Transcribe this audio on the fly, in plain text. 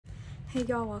Hey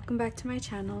y'all, welcome back to my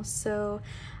channel. So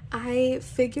I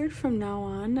figured from now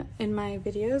on in my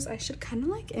videos I should kind of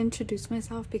like introduce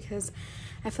myself, because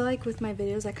I feel like with my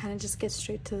videos I kind of just get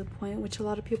straight to the point, which a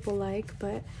lot of people like,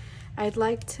 but I'd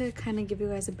like to kind of give you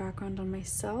guys a background on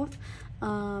myself.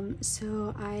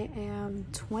 So I am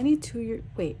 22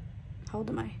 wait, how old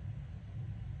am I?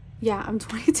 Yeah, I'm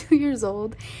 22 years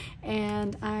old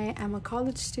and I am a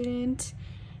college student.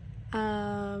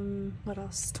 What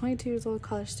else? 22 years old,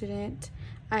 college student.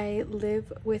 I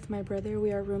live with my brother.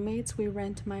 We are roommates. We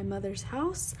rent my mother's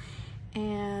house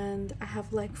and I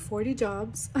have like 40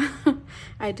 jobs.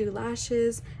 I do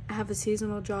lashes. I have a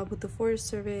seasonal job with the Forest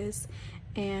Service,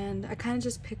 and I kind of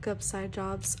just pick up side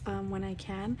jobs when I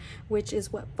can, which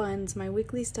is what funds my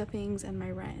weekly stuffings and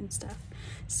my rent and stuff.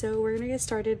 So we're gonna get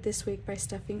started this week by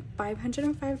stuffing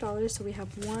 $505. So we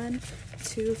have 1,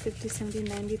 2, 50, 70,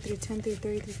 90, 310,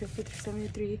 330, 350, 370,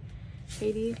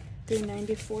 380,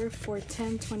 394,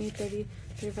 410, 20, 30,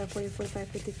 35, 40, 45,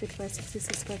 50, 55, 60,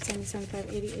 65, 70,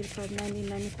 75, 80, 85, 90,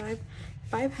 95,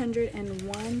 500, and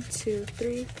 1, 2,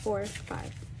 3, 4,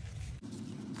 5.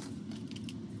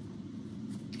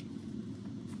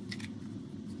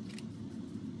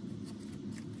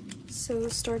 So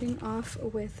starting off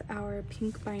with our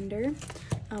pink binder,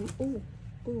 ooh,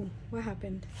 what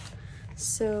happened?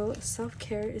 So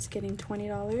self-care is getting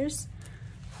 $20.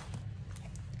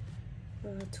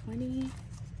 20.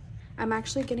 I'm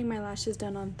actually getting my lashes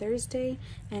done on Thursday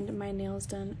and my nails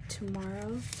done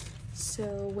tomorrow.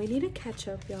 So we need to catch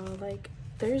up, y'all. Like,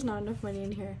 there's not enough money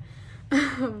in here.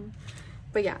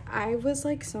 But yeah, I was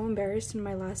like so embarrassed in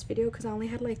my last video because I only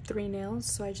had like 3 nails,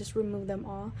 so I just removed them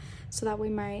all so that way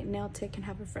my nail tech can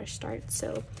have a fresh start.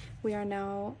 So we are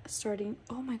now starting.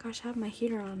 Oh my gosh, I have my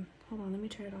heater on. Hold on, let me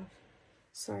turn it off.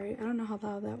 Sorry, I don't know how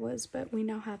loud that was, but we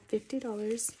now have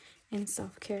 $50 in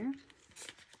self-care.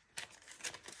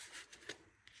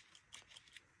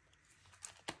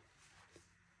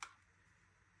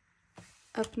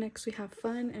 Up next we have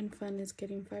fun, and fun is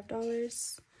getting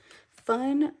 $5.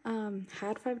 Fun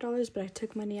had $5, but I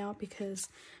took money out because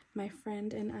my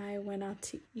friend and I went out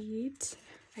to eat.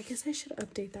 I guess I should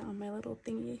update that on my little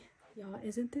thingy. Y'all,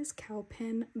 isn't this cow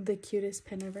pen the cutest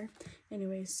pen ever?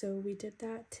 Anyway, so we did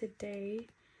that today.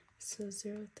 So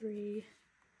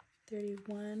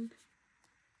 0331.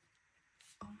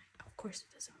 Oh my, of course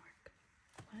it doesn't work.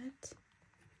 What?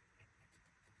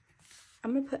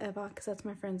 I'm gonna put Eva because that's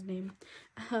my friend's name.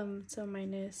 So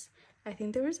minus, I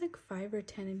think there was like 5 or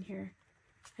 10 in here.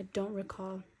 I don't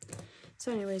recall.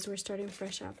 So anyways, we're starting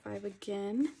fresh at 5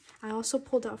 again. I also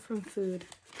pulled out from food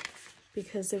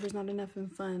because there was not enough in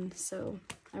fun, so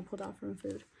I pulled out from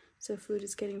food. So food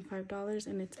is getting $5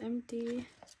 and it's empty.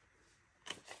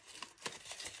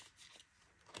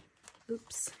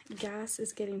 Oops. Gas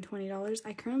is getting $20.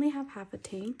 I currently have half a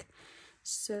tank,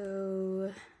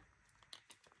 so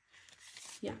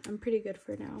yeah, I'm pretty good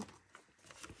for now.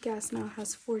 Gas now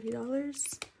has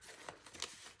 $40.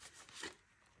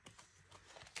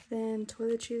 Then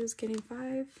toiletries is getting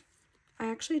 $5. I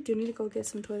actually do need to go get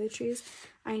some toiletries.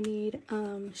 I need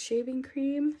shaving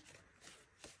cream,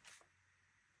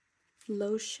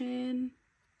 lotion,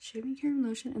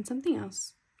 and something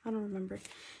else. I don't remember.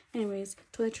 Anyways,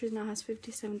 toiletries now has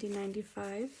 50, 70,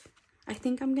 95. I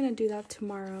think I'm gonna do that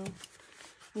tomorrow.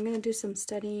 I'm gonna do some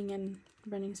studying and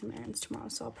running some errands tomorrow,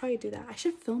 so I'll probably do that. I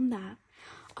should film that.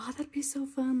 Oh, that'd be so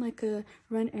fun, like a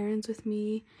run errands with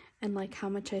me and like how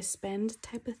much I spend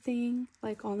type of thing,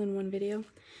 like all in one video.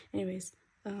 Anyways,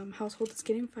 household is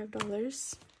getting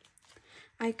 $5.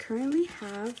 I currently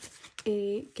have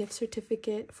a gift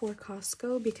certificate for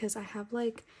Costco because I have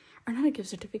like, or not a gift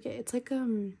certificate, it's like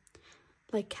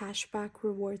cashback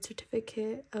reward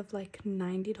certificate of like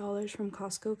 $90 from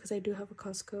Costco because I do have a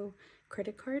Costco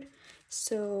credit card.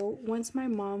 So once my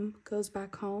mom goes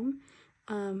back home,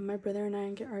 my brother and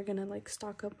I are gonna like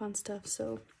stock up on stuff,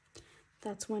 so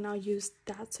that's when I'll use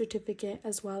that certificate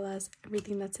as well as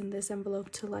everything that's in this envelope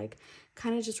to like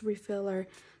kind of just refill our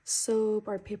soap,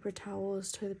 our paper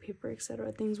towels, toilet paper,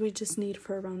 etc. Things we just need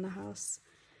for around the house.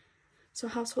 So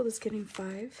household is getting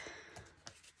 $5.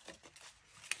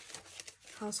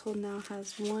 Household now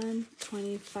has 1,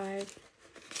 25,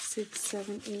 6,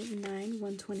 7, 8, 9,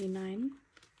 129.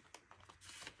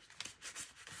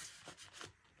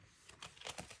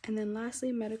 And then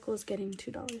lastly, medical is getting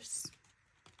 $2.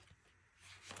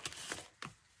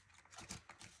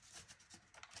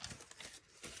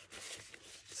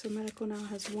 So medical now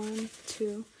has 1,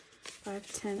 2,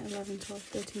 5, 10, 11, 12,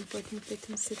 13, 14,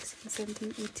 15, 16,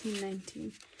 17, 18,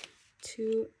 19.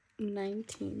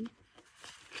 219.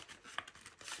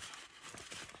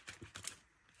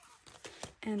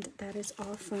 And that is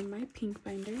all from my pink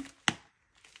binder.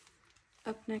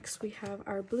 Up next we have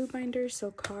our blue binder, so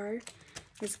Car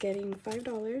is getting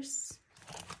 $5.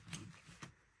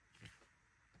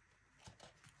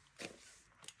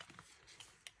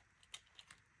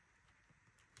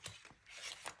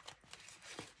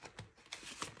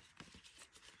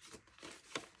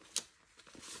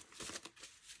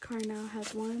 Car now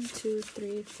has 1, 2,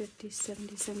 3, 50,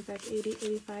 70, 75, 80,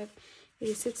 85,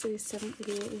 86, 87,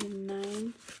 88,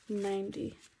 89,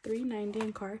 90. 390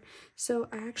 in Car. So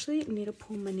I actually need to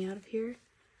pull money out of here.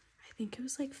 I think it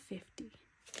was like 50.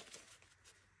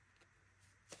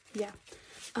 Yeah.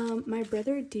 My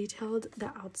brother detailed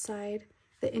the outside,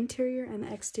 the interior and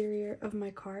the exterior of my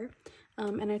car.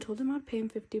 And I told him I'd pay him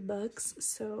 $50.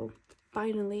 So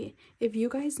finally, if you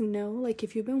guys know, like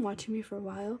if you've been watching me for a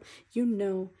while, you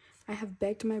know I have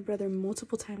begged my brother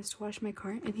multiple times to wash my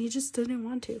car and he just didn't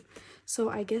want to. So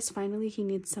I guess finally he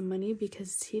needs some money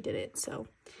because he did it. So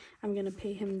I'm gonna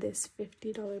pay him this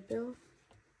 $50 bill.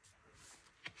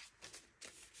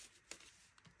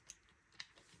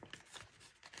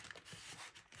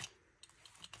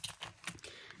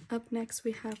 Up next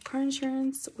we have car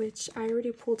insurance, which I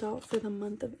already pulled out for the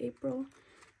month of April.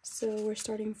 So we're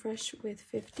starting fresh with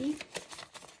 50.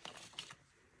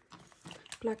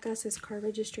 Placas is car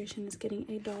registration is getting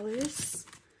 $8.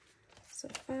 So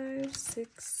 5,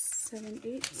 6, 7,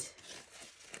 8.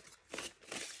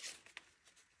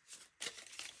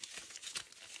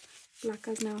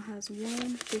 Placas now has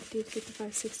 1, 50,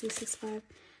 55, 60, 65,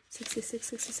 66,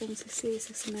 67, 68,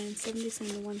 69, 70,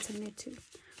 71, 72.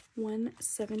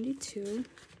 172.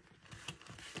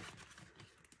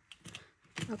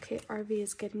 Okay, RV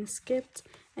is getting skipped,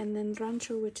 and then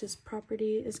Rancho, which is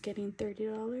property, is getting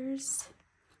 $30.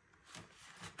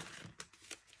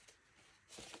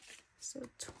 So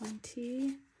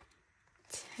 20,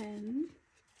 10.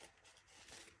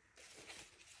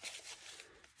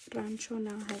 Rancho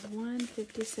now has 1,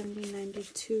 50, 70,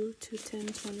 92,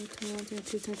 210, 20, 21,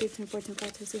 22, 23, 24,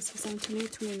 25, 26, 27,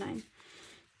 28, 29.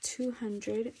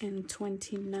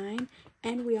 229,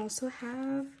 and we also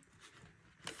have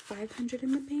 500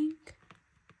 in the bank.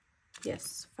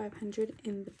 Yes, 500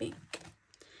 in the bank.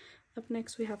 Up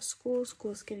next we have school.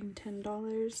 School's getting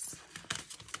 $10.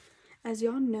 As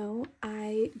y'all know,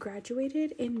 I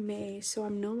graduated in May, so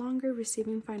I'm no longer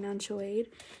receiving financial aid,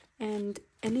 and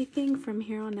anything from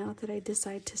here on out that I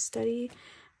decide to study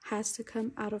has to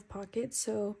come out of pocket.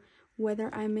 So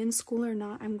whether I'm in school or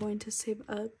not, I'm going to save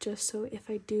up just so if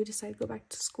I do decide to go back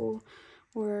to school,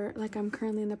 or like I'm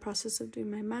currently in the process of doing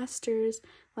my master's,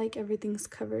 like everything's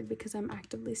covered because I'm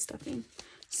actively studying.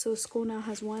 So school now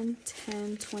has 1,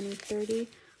 10, 20, 30,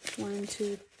 1,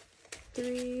 2,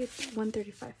 3,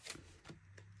 135.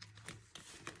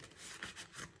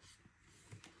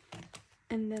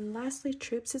 And then lastly,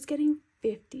 trips is getting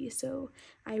 50. So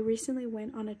I recently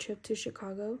went on a trip to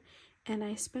Chicago and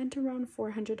I spent around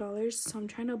 $400. So I'm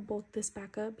trying to bulk this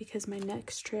back up because my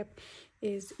next trip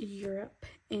is Europe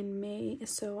in May.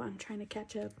 So I'm trying to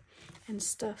catch up and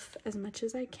stuff as much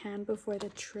as I can before the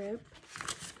trip.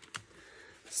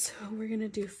 So we're gonna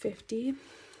do 50.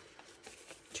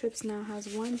 Trips now has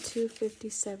 1, 2, 50,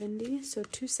 70. So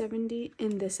 270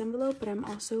 in this envelope, but I'm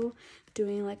also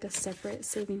doing like a separate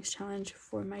savings challenge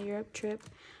for my Europe trip.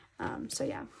 So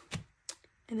yeah,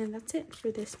 and then that's it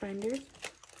for this binder.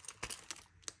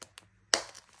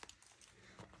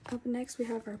 Up next we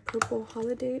have our purple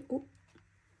holiday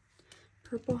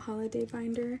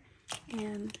binder,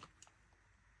 and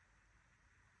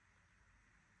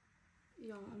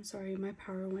y'all, I'm sorry, my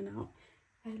power went out.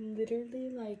 I literally,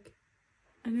 like,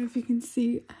 I don't know if you can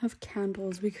see, I have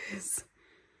candles because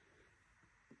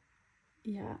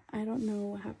yeah, I don't know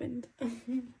what happened.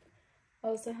 I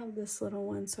also have this little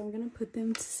one, so I'm gonna put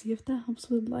them to see if that helps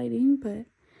with lighting, but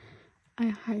I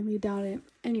highly doubt it.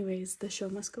 Anyways, the show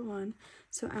must go on.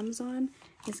 So Amazon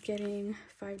is getting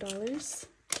 $5.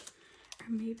 Or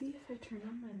maybe if I turn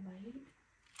on my light,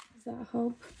 does that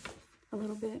help a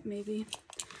little bit? Maybe.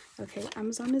 Okay,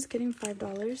 Amazon is getting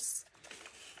 $5.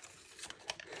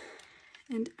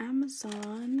 And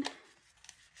Amazon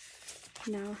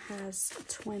now has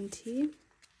 20.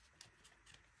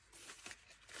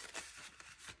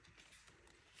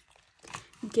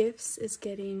 Gifts is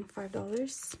getting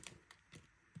 $5.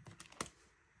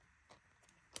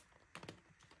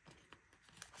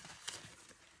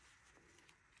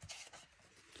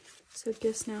 So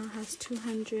Gifts now has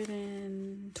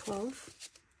 212.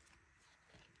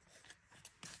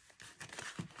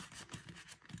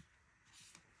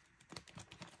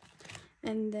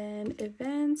 And then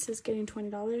Events is getting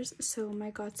 $20. So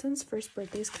my godson's first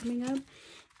birthday is coming up,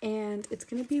 and it's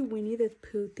gonna be Winnie the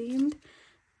Pooh themed.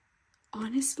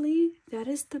 Honestly, that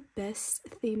is the best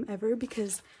theme ever,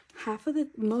 because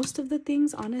most of the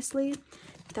things, honestly,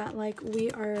 that like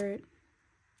we are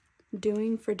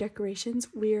doing for decorations,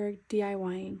 we are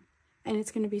DIYing, and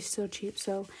it's gonna be so cheap.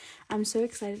 So I'm so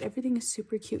excited. Everything is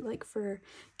super cute. Like for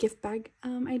gift bag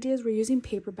ideas, we're using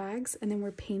paper bags, and then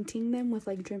we're painting them with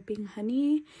like dripping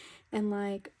honey and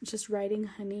like just writing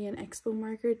honey and expo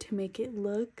marker to make it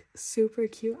look super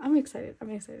cute. I'm excited.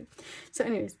 So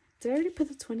anyways, did I already put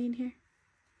the 20 in here?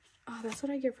 Oh, that's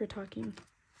what I get for talking.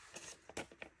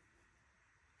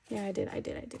 Yeah, I did.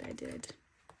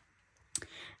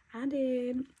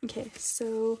 Okay,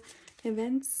 so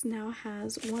events now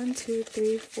has 1, 2,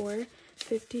 3, 4,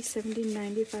 50, 70,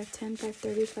 90, 510,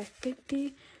 530,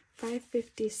 550,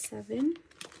 557.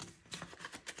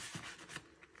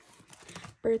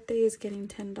 Birthday is getting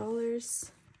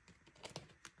 $10.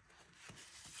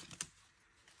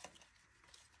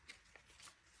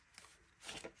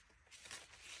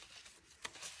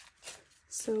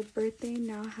 So birthday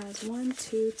now has 1,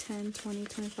 2, 10, 20,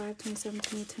 25, 27,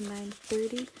 28, 29,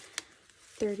 30,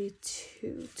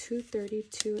 32.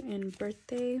 232 in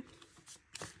birthday.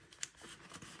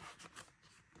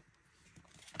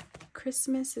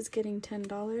 Christmas is getting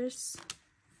 $10.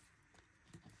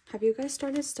 Have you guys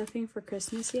started stuffing for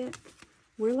Christmas yet?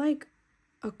 We're like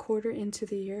a quarter into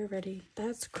the year already.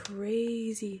 That's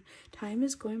crazy. Time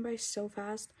is going by so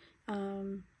fast.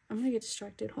 I'm gonna get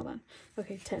distracted. Hold on.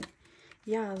 Okay, 10.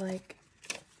 Yeah, like,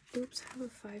 oops, I have a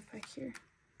 5 back here.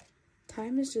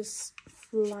 Time is just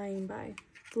flying by.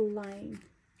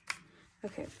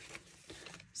 Okay,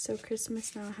 so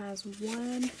Christmas now has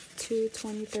 1, 2,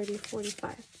 20, 30,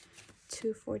 45.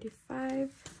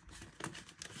 245.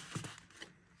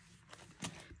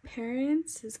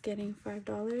 Parents is getting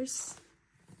 $5.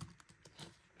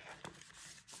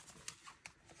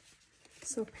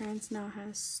 So parents now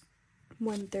has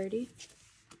 130.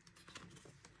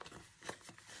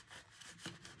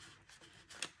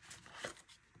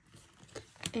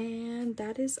 And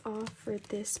that is all for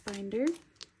this binder.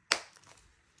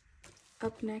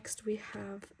 Up next we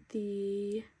have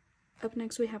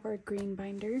our green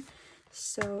binder.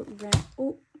 So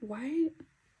why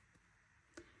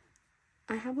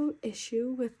I have an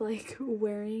issue with like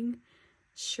wearing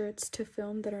shirts to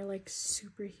film that are like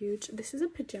super huge. This is a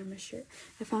pajama shirt.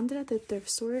 I found it at the thrift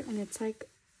store, and it's like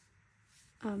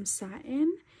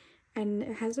satin, and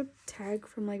it has a tag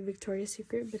from like Victoria's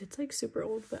Secret, but it's like super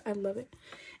old, but I love it.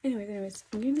 Anyways,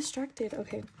 I'm getting distracted.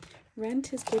 Okay,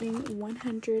 rent is getting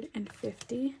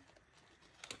 150.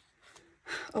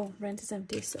 Oh, rent is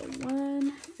empty, so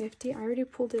 150. I already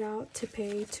pulled it out to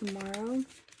pay tomorrow.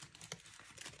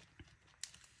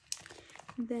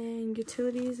 Then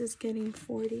utilities is getting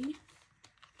 40.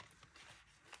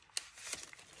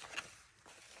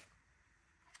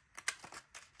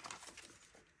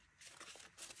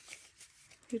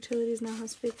 Utilities now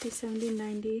has 50, 70,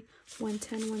 90,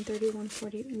 110, 130,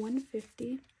 140,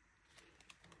 150.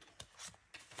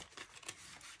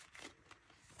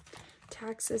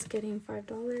 Tax is getting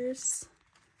 $5.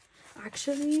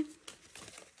 Actually,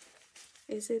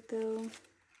 is it though?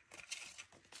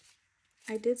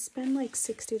 I did spend like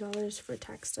 $60 for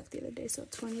tax stuff the other day. So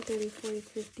 20, 30, 40,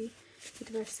 50,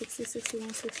 55, 60,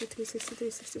 61, 62, 63,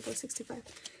 64, 65.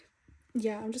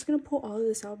 Yeah, I'm just gonna pull all of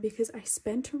this out because I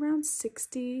spent around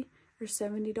 $60 or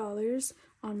 $70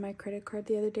 on my credit card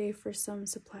the other day for some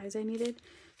supplies I needed.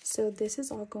 So this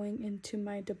is all going into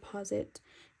my deposit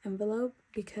envelope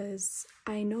because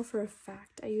I know for a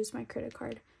fact I use my credit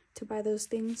card to buy those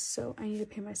things, so I need to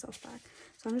pay myself back.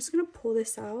 So I'm just gonna pull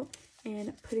this out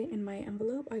and put it in my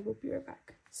envelope. I will be right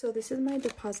back. So this is my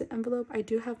deposit envelope. I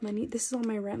do have money. This is all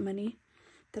my rent money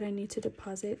that I need to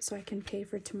deposit so I can pay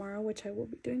for tomorrow, which I will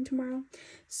be doing tomorrow.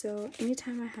 So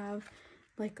anytime I have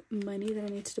like money that I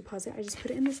need to deposit, I just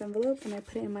put it in this envelope and I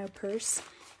put it in my purse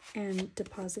and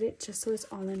deposit it just so it's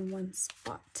all in one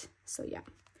spot. So yeah,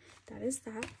 that is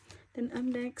that. Then up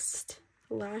next,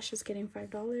 Lash is getting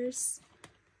 $5.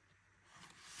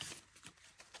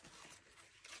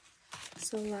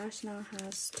 So Lash now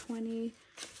has 20,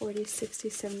 40, 60,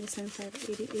 70, 75,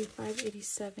 80, 85,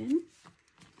 87.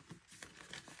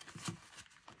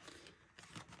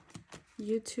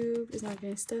 YouTube is not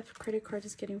getting stuff. Credit card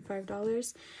is getting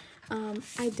 $5.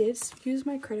 I did use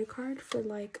my credit card for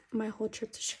like my whole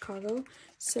trip to Chicago,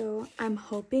 so I'm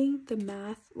hoping the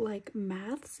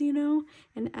maths, you know,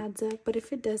 and adds up. But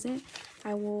if it doesn't,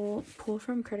 I will pull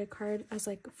from credit card as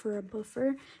like for a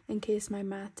buffer in case my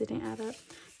math didn't add up.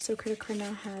 So credit card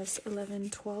now has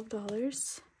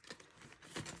 $12.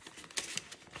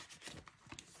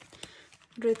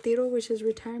 Retiro, which is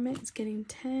retirement, is getting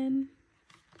 10.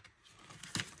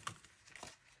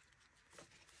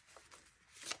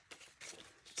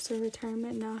 So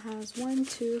retirement now has 1,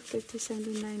 2, 50,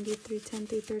 70, 90, 310,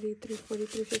 330, 340,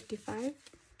 355.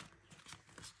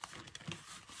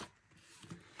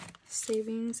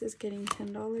 Savings is getting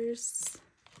 $10.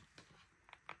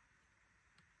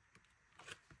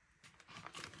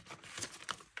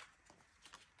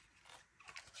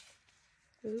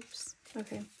 Oops.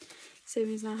 Okay.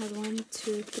 Savings now has 1,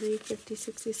 2, 3, 50,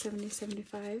 60, 70,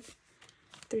 75,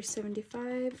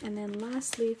 375. And then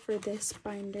lastly, for this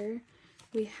binder,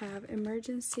 we have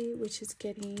emergency, which is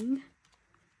getting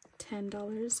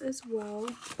 $10 as well.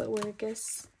 But we're, I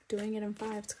guess, doing it in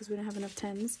fives because we don't have enough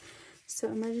tens. So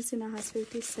emergency now has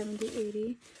 50, 70,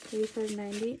 80, 85,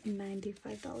 90, and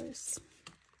 $95.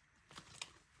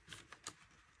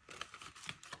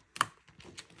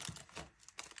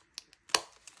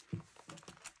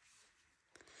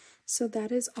 So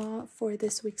that is all for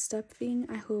this week's stuffing.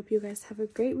 I hope you guys have a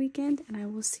great weekend, and I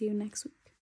will see you next week.